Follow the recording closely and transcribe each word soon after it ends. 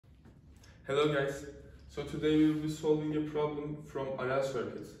Hello guys, so today we will be solving a problem from RL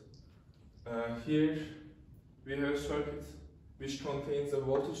circuit. Here we have a circuit which contains a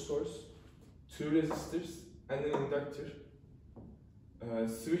voltage source, two resistors and an inductor.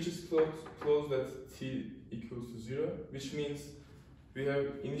 Switch is closed at t equals to 0, which means we have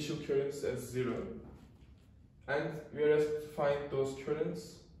initial currents as 0, and we are asked to find those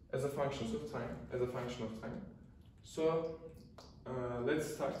currents as a function of time. So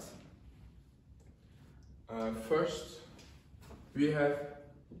let's start. First, we can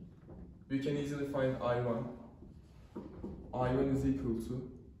easily find I1. I1 is equal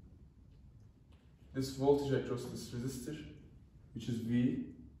to this voltage across this resistor, which is V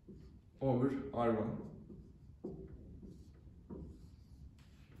over R1.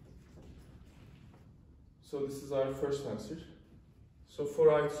 So this is our first answer. So for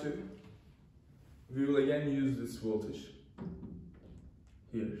I2, we will again use this voltage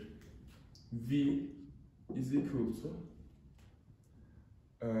here. V is equal to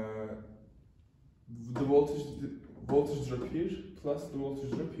the voltage drop here plus the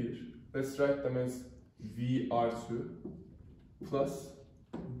voltage drop here. Let's write them as VR2 plus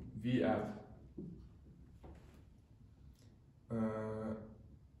VL.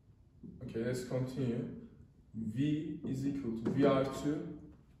 Okay, let's continue. V is equal to VR2,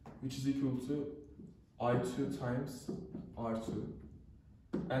 which is equal to I2 times R2,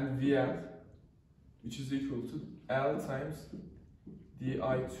 and VL, which is equal to L times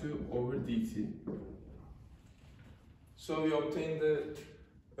di2 over dt. So we obtain the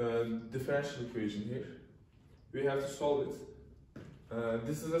differential equation here. We have to solve it.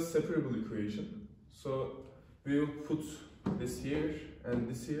 This is a separable equation. So we will put this here and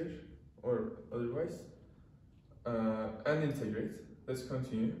this here, or otherwise, and integrate. Let's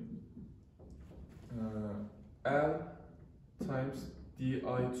continue. L times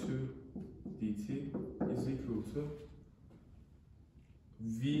di2 dt is equal to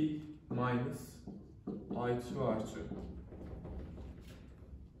V minus I2 R2,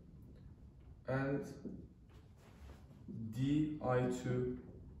 and di2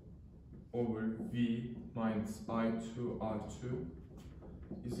 over V minus I2 R2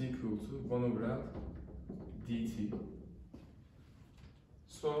 is equal to 1 over L dt.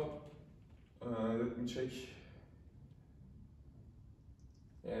 So let me check.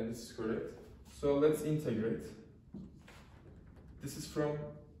 Yeah, this is correct. So let's integrate. This is from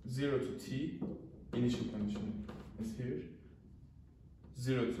 0 to t, initial condition is here.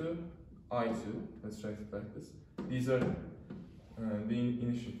 0 to I2, let's write it like this. These are the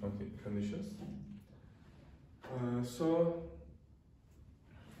initial conditions. So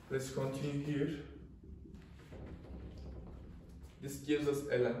let's continue here. This gives us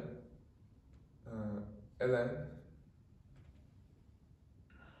ln. Ln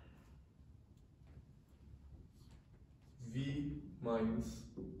V minus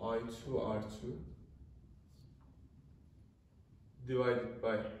I2 R2 divided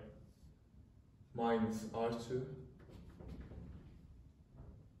by minus R2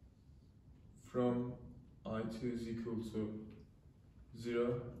 from I2 is equal to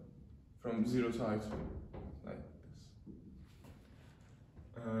 0, from 0 to I2, like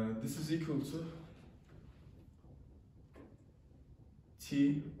this. This is equal to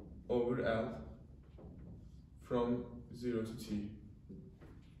T over L from 0 to t.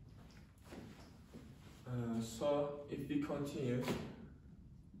 So if we continue,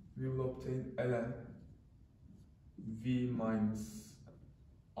 we will obtain ln V minus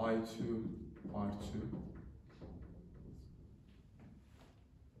I2 R2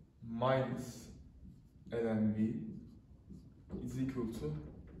 minus ln V is equal to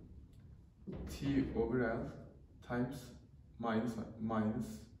T over L times minus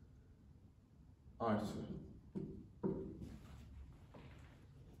R2.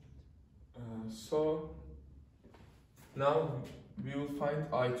 So now we will find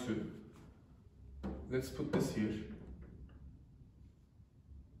I2. Let's put this here.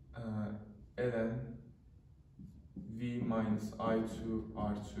 Ln V minus I2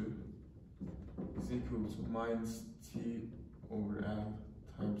 R2 is equal to minus T over L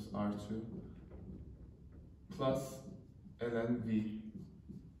times R2 plus ln V.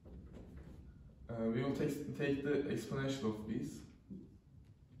 We will take the exponential of these.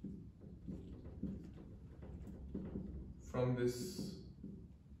 From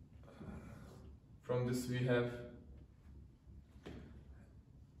this we have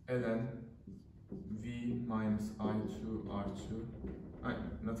ln V minus I2 R2,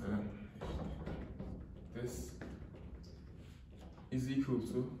 not ln, this is equal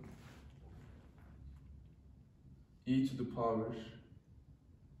to e to the power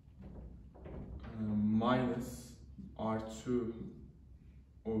minus R2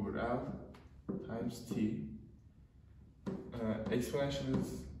 over L times T. Exponential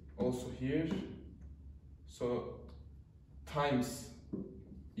is also here, so times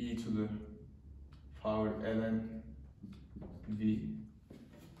e to the power ln v.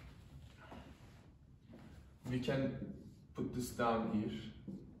 We can put this down here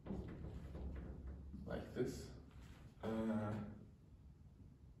like this.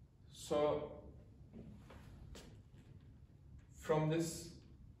 So from this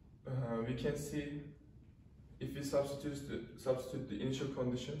we can see, if we substitute the initial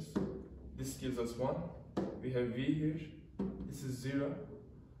conditions, this gives us 1. We have v here, this is 0.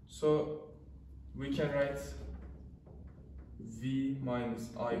 So we can write v minus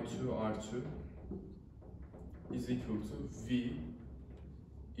I2 R2 is equal to v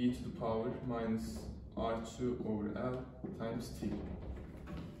e to the power minus R2 over L times T.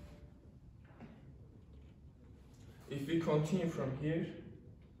 If we continue from here,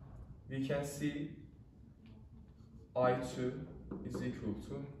 we can see I2 is equal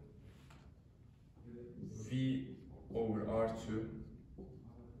to v over R2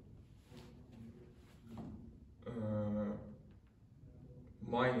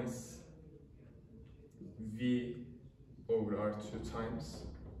 minus v over R2 times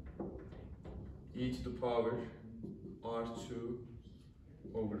e to the power R2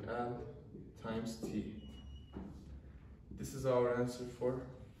 over L times T. This is our answer for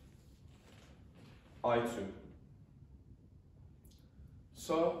I2.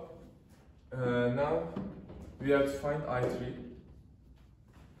 So now we have to find I3.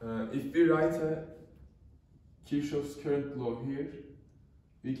 If we write a Kirchhoff's current law here,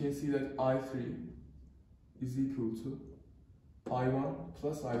 we can see that I3 is equal to I1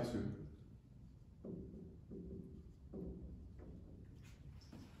 plus I2.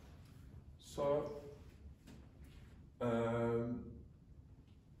 So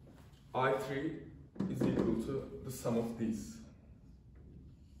I3 is equal to the sum of these.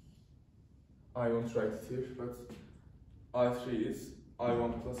 I won't write it here, but I3 is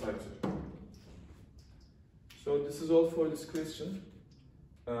I1 plus I2. So this is all for this question.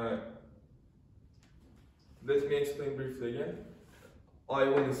 Let me explain briefly again.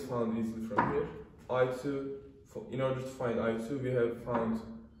 I1 is found easily from here. I2, in order to find I2, we have found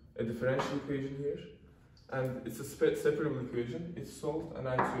a differential equation here. And it's a separable equation. It's solved and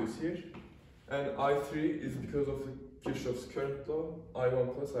I2 is here. And I3 is because of the Kirchhoff's current law,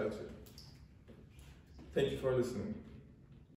 I1 plus I2. Thank you for listening.